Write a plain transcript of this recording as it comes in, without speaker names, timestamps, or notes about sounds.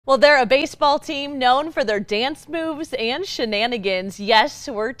Well, they're a baseball team known for their dance moves and shenanigans. Yes,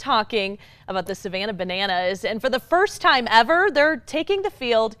 we're talking about the Savannah Bananas. And for the first time ever, they're taking the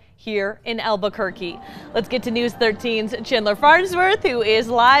field here in Albuquerque. Let's get to News 13's Chandler Farnsworth, who is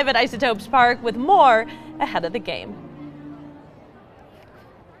live at Isotopes Park with more ahead of the game.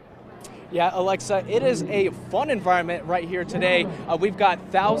 Yeah, Alexa, it is a fun environment right here today. We've got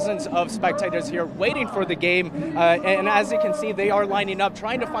thousands of spectators here waiting for the game. And as you can see, they are lining up,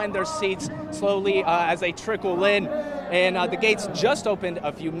 trying to find their seats slowly as they trickle in. And the gates just opened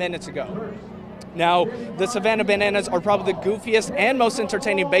a few minutes ago. Now, the Savannah Bananas are probably the goofiest and most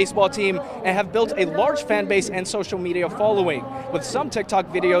entertaining baseball team and have built a large fan base and social media following, with some TikTok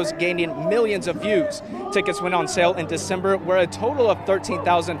videos gaining millions of views. Tickets went on sale in December, where a total of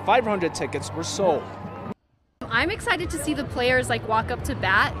 13,500 tickets were sold. I'm excited to see the players walk up to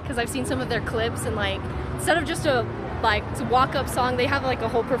bat, because I've seen some of their clips, and instead of just a walk-up song, they have a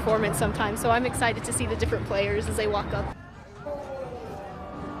whole performance sometimes. So I'm excited to see the different players as they walk up.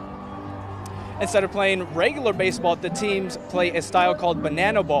 Instead of playing regular baseball, the teams play a style called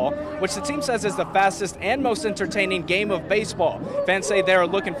banana ball, which the team says is the fastest and most entertaining game of baseball. Fans say they are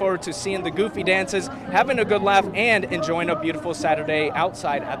looking forward to seeing the goofy dances, having a good laugh, and enjoying a beautiful Saturday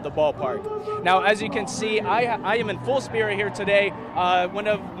outside at the ballpark. Now, as you can see, I am in full spirit here today. One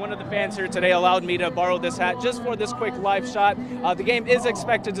of the fans here today allowed me to borrow this hat just for this quick live shot. The game is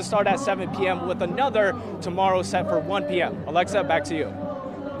expected to start at 7 p.m. with another tomorrow set for 1 p.m. Alexa, back to you.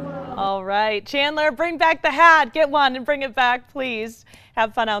 All right, Chandler, bring back the hat. Get one and bring it back, please.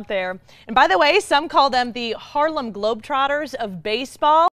 Have fun out there. And by the way, some call them the Harlem Globetrotters of baseball.